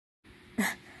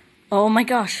Oh my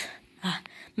gosh.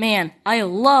 Man, I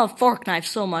love Forknife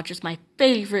so much. It's my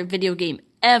favorite video game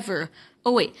ever.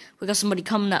 Oh wait, we got somebody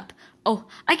coming up. Oh,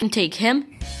 I can take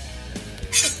him.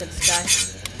 This guy.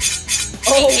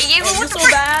 Oh, hey, oh, what so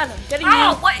bad. I'm getting you.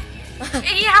 What?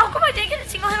 Hey, how come I didn't get a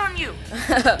single hit on you?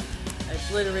 I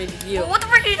obliterated you. What the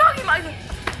frick are you talking about?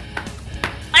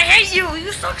 I hate you.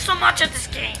 You suck so much at this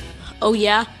game. Oh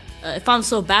yeah? If I'm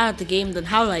so bad at the game, then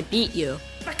how did I beat you?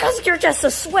 Because you're just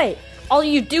a sway. All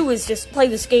you do is just play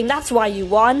this game. That's why you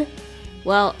won.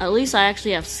 Well, at least I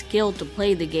actually have skill to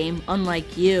play the game,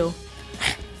 unlike you.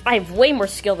 I have way more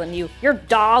skill than you. You're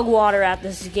dog water at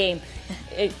this game.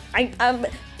 I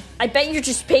bet you're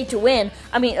just paid to win.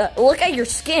 I mean, look at your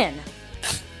skin.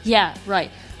 Yeah,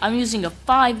 right. I'm using a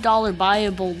 $5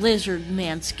 buyable lizard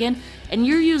man skin, and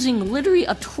you're using literally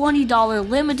a $20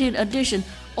 limited edition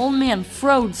old man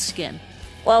Frode skin.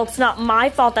 Well, it's not my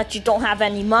fault that you don't have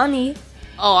any money.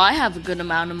 Oh, I have a good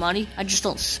amount of money. I just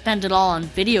don't spend it all on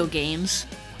video games.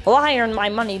 Well, I earn my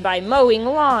money by mowing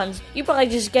lawns. You probably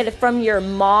just get it from your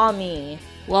mommy.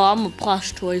 Well, I'm a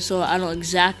plush toy, so I don't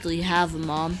exactly have a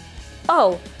mom.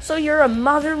 Oh, so you're a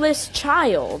motherless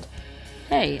child.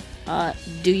 Hey,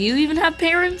 do you even have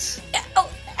parents?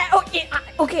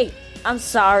 Okay, I'm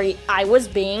sorry. I was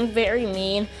being very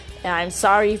mean, and I'm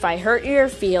sorry if I hurt your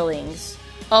feelings.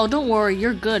 Oh, don't worry,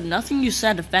 you're good. Nothing you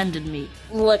said offended me.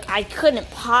 Look, I couldn't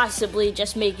possibly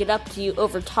just make it up to you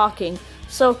over talking,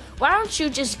 so why don't you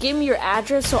just give me your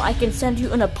address so I can send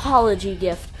you an apology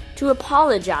gift to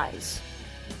apologize?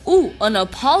 Ooh, an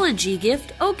apology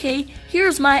gift? Okay,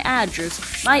 here's my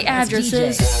address. My address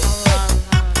is...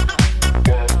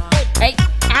 Hey,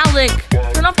 Alec!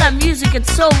 Turn off that music,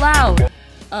 it's so loud!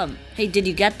 Hey, did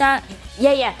you get that?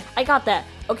 Yeah, I got that.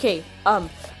 Okay, I'm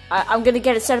gonna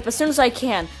get it set up as soon as I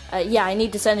can. Yeah, I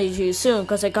need to send it to you soon,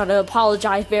 because I gotta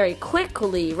apologize very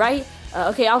quickly, right?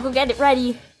 Okay, I'll go get it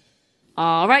ready.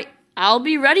 Alright, I'll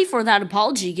be ready for that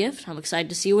apology gift. I'm excited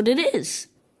to see what it is.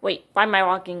 Wait, why am I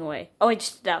walking away? Oh, I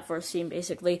just did that for a scene,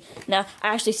 basically. Now,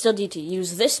 I actually still need to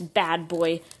use this bad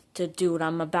boy to do what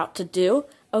I'm about to do.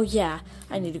 Oh, yeah,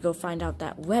 I need to go find out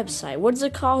that website. What is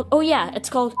it called? Oh, yeah, it's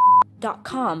called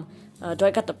 .com. Do I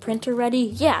got the printer ready?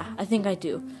 Yeah, I think I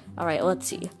do. Alright, let's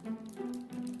see.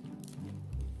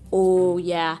 Oh,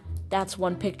 yeah, that's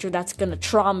one picture that's gonna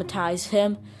traumatize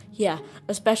him. Yeah,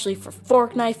 especially for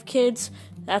Forknife kids.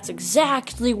 That's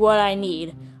exactly what I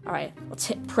need. Alright, let's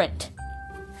hit print.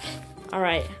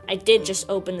 Alright, I did just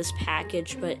open this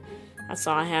package, but that's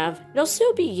all I have. It'll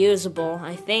still be usable,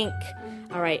 I think.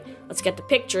 Alright, let's get the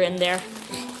picture in there.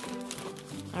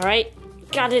 Alright,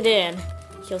 got it in.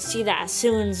 You'll see that as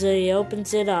soon as he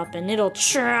opens it up, and it'll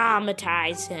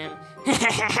traumatize him.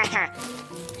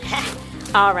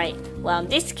 Alright, well, in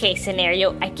this case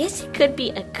scenario, I guess it could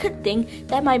be a good thing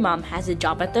that my mom has a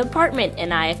job at the apartment,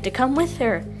 and I have to come with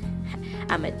her.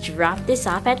 I'm gonna drop this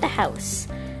off at the house.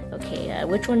 Okay,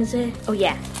 which one is it? Oh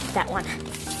yeah, that one.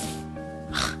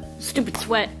 Stupid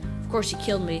Sweat. Of course he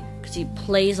killed me, because he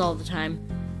plays all the time.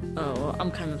 Oh, well,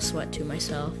 I'm kind of Sweat too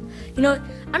myself. You know what?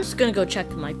 I'm just gonna go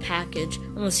check my package.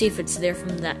 I'm gonna see if it's there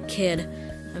from that kid.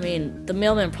 I mean, the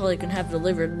mailman probably couldn't have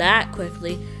delivered that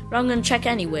quickly, but I'm gonna check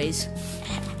anyways.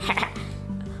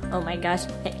 Oh my gosh,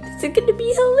 is it gonna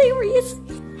be hilarious?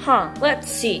 Huh,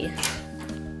 let's see.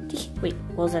 Wait,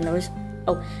 what was that noise?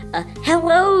 Oh,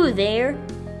 hello there.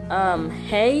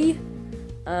 Hey?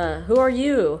 Who are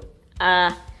you?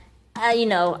 You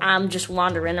know, I'm just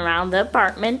wandering around the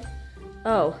apartment.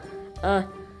 Oh,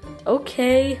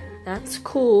 okay, that's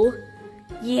cool.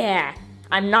 Yeah,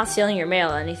 I'm not stealing your mail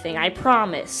or anything, I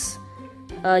promise.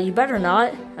 You better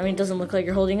not. I mean, it doesn't look like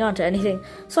you're holding on to anything,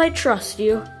 so I trust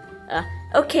you.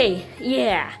 Okay,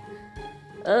 yeah.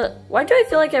 Why do I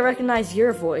feel like I recognize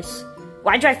your voice?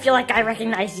 Why do I feel like I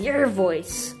recognize your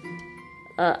voice?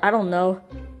 I don't know.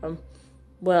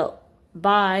 Well,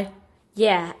 bye.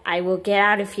 Yeah, I will get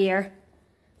out of here.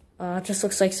 It just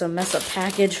looks like some messed up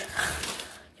package.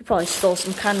 He probably stole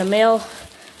some kind of mail.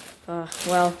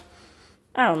 Well,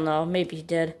 I don't know. Maybe he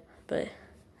did. But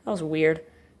that was weird.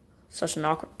 Such an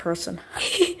awkward person.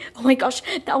 Oh my gosh,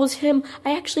 that was him.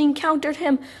 I actually encountered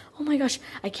him. Oh my gosh,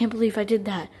 I can't believe I did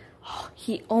that. Oh,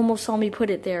 he almost saw me put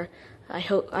it there. I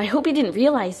hope he didn't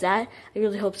realize that. I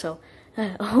really hope so.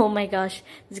 Oh my gosh,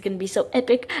 this is gonna be so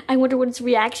epic. I wonder what his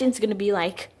reaction is gonna be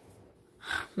like.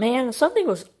 Man, something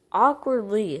was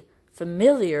awkwardly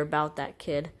familiar about that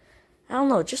kid. I don't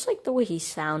know, just like the way he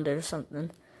sounded or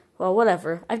something. Well,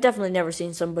 whatever. I've definitely never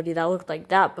seen somebody that looked like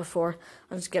that before.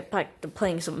 Let's get back to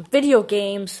playing some video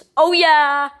games. Oh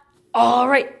yeah!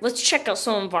 Alright, let's check out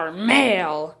some of our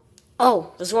mail.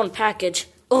 Oh, there's one package.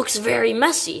 It looks very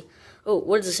messy. Oh,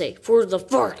 what does it say? For the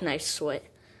Forknife sweat.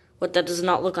 What, that does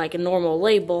not look like a normal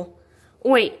label.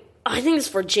 Wait, I think it's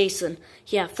for Jason.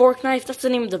 Yeah, Forknife, that's the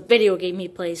name of the video game he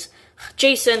plays.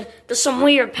 Jason, there's some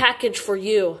weird package for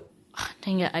you.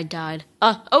 Dang it, I died.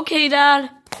 Okay, Dad.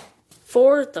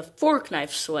 For the Forknife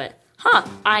sweat. Huh,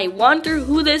 I wonder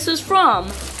who this is from.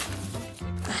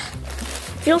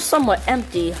 Feels somewhat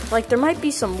empty, like there might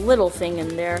be some little thing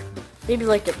in there. Maybe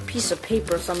like a piece of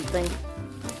paper or something.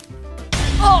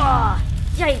 Oh,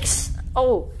 yikes.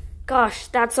 Oh, gosh,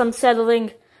 that's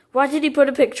unsettling. Why did he put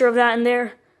a picture of that in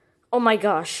there? Oh my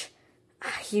gosh,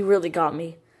 he really got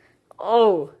me.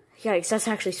 Oh, yikes, that's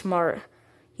actually smart.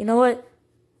 You know what?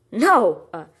 No!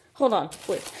 Hold on,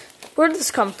 wait. Where did this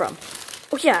come from?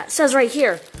 Oh yeah, it says right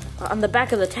here, on the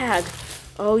back of the tag.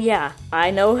 Oh yeah,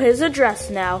 I know his address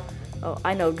now. Oh,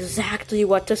 I know exactly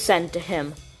what to send to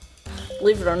him.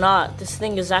 Believe it or not, this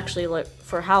thing is actually like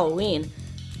for Halloween.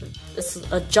 This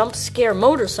is a jump scare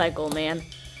motorcycle, man.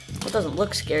 It doesn't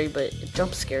look scary, but it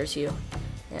jump scares you.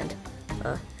 And,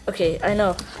 okay, I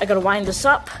know. I gotta wind this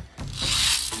up.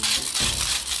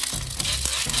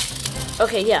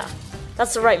 Okay, yeah.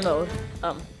 That's the right mode.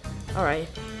 Alright.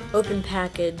 Open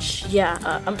package. Yeah,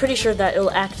 I'm pretty sure that it'll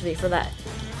activate for that.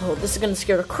 Oh, this is gonna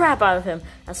scare the crap out of him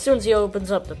as soon as he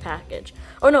opens up the package.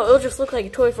 Oh no, it'll just look like a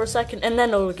toy for a second and then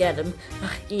it'll get him.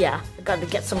 Yeah, I gotta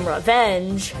get some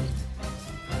revenge.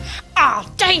 Ah,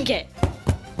 oh, dang it!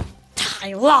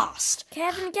 I lost!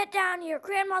 Kevin, get down here.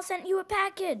 Grandma sent you a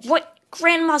package. What?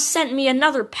 Grandma sent me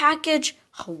another package?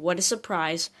 Oh, what a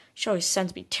surprise. She always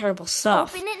sends me terrible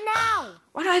stuff. Open it now.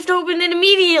 Why do I have to open it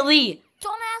immediately?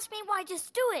 Don't ask me why,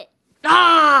 just do it.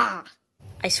 Ah!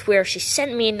 I swear she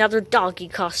sent me another doggy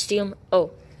costume. Oh,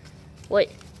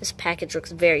 wait, this package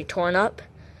looks very torn up.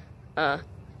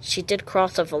 She did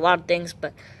cross off a lot of things,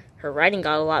 but her writing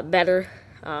got a lot better.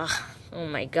 Oh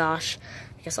my gosh.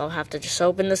 I guess I'll have to just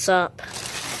open this up.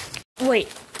 Wait,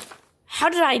 how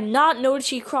did I not notice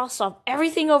she crossed off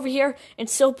everything over here and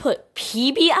still put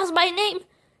PB as my name?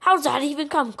 How does that even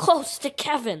come close to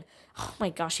Kevin? Oh my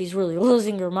gosh, she's really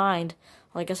losing her mind.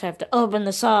 Well, I guess I have to open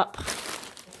this up.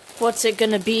 What's it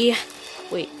gonna be?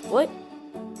 Wait, what?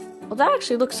 Well, that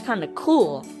actually looks kind of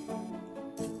cool.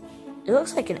 It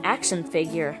looks like an action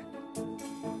figure.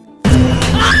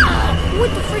 Ah!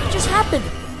 What the freak just happened?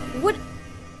 What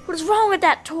is wrong with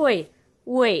that toy?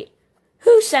 Wait,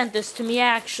 who sent this to me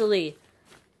actually?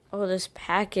 Oh, this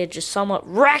package is somewhat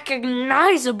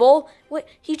recognizable. What,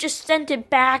 he just sent it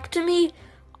back to me?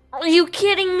 Are you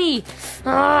kidding me?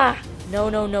 Ah, no.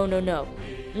 No,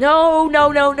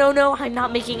 I'm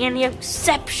not making any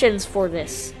exceptions for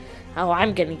this. Oh,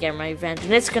 I'm gonna get my revenge,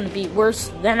 and it's gonna be worse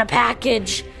than a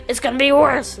package. It's gonna be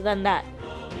worse than that.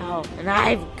 Oh, and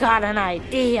I've got an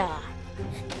idea.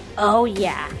 Oh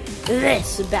yeah,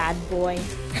 this bad boy.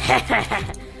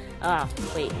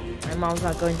 Wait, my mom's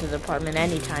not going to the apartment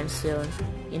anytime soon.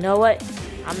 You know what?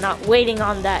 I'm not waiting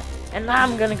on that, and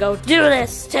I'm gonna go do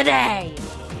this today.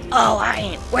 Oh, I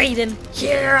ain't waiting.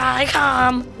 Here I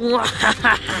come.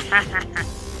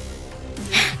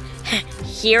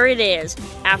 Here it is.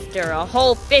 After a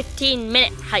whole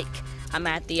 15-minute hike, I'm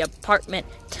at the apartment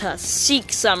to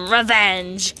seek some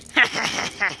revenge.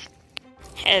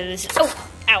 Oh,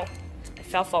 ow. I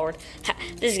fell forward.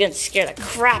 This is gonna scare the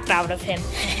crap out of him.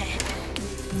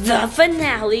 The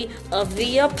finale of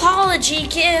the apology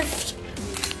gift.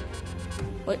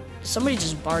 What? Somebody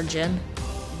just barge in?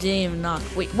 Didn't even knock.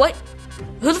 Wait, what?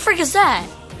 Who the frick is that?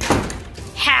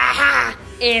 Ha ha!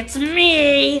 It's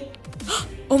me!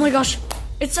 Oh my gosh,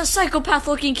 it's a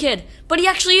psychopath-looking kid, but he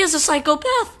actually is a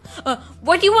psychopath.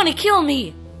 Why do you want to kill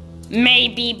me?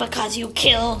 Maybe because you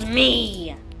killed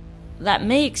me. That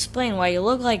may explain why you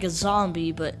look like a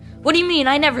zombie, but what do you mean?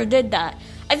 I never did that.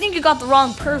 I think you got the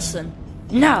wrong person.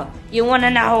 No, you want to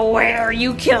know where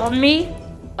you killed me?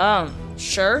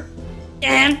 Sure.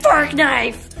 And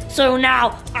Forknife. So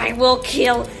now I will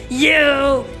kill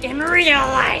you in real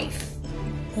life.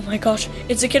 Oh my gosh,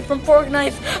 it's a kid from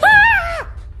Forknife. Ah!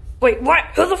 Wait, what?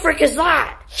 Who the frick is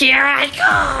that? Here I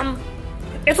come.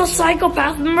 It's a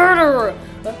psychopath murderer.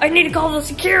 I need to call the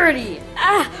security.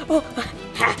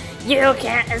 You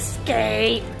can't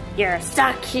escape. You're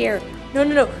stuck here.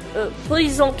 No.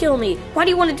 Please don't kill me. Why do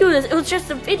you want to do this? It was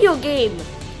just a video game.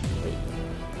 Wait.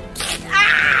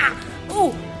 Ah!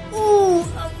 Ooh.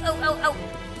 Ow.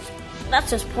 That's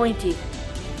just pointy.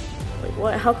 Wait,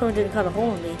 what? How come it didn't cut a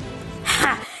hole in me?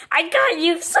 Ha! I got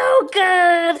you so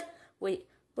good! Wait,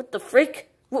 what the frick?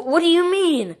 What do you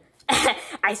mean?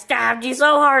 I stabbed you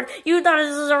so hard, you thought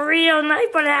this was a real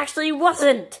knife, but it actually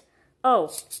wasn't.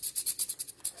 Oh.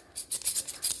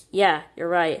 Yeah, you're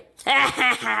right.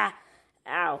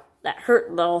 Ow, that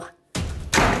hurt though.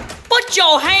 Put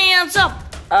your hands up!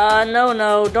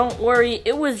 No, don't worry.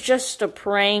 It was just a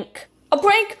prank. A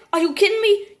prank? Are you kidding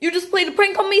me? You just played a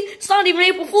prank on me? It's not even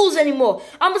April Fool's anymore.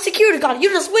 I'm a security guard.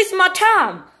 You're just wasting my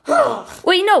time.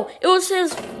 Wait, no, it was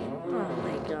his... Oh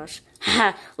my gosh.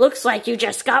 Looks like you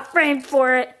just got framed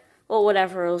for it. Well,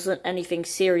 whatever, it wasn't anything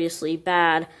seriously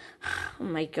bad. Oh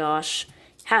my gosh.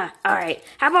 Alright,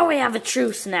 how about we have a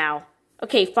truce now?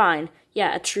 Okay, fine.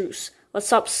 Yeah, a truce. Let's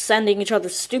stop sending each other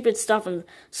stupid stuff and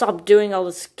stop doing all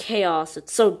this chaos.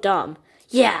 It's so dumb.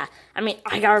 Yeah, I mean,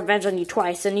 I got revenge on you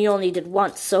twice and you only did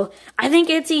once, so I think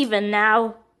it's even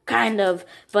now. Kind of.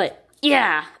 But,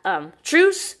 yeah,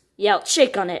 truce? Yeah, let's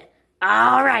shake on it.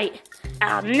 Alright.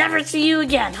 I'll never see you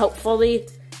again, hopefully.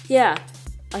 Yeah,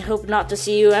 I hope not to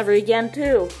see you ever again,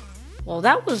 too. Well,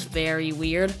 that was very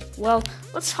weird. Well,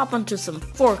 let's hop onto some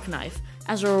Forknife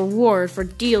as a reward for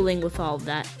dealing with all of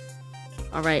that.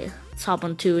 Alright, let's hop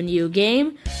onto a new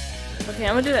game. Okay,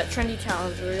 I'm gonna do that trendy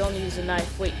challenge where you only use a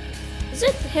knife. Wait, is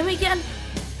it him again?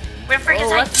 Where the frick is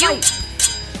that? You!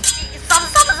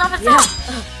 Stop! Yeah.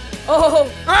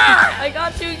 Oh, I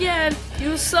got you again.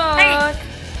 You suck. Hey!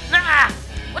 Nah!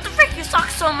 What the frick? You suck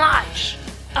so much!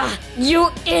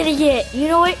 You idiot! You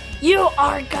know what? You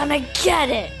are gonna get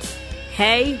it!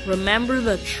 Hey, remember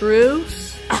the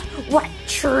truce? What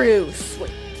truce?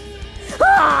 Wait.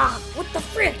 What the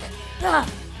frick?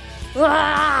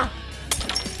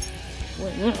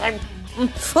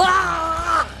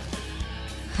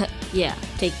 Yeah,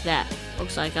 take that.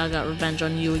 Looks like I got revenge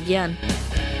on you again.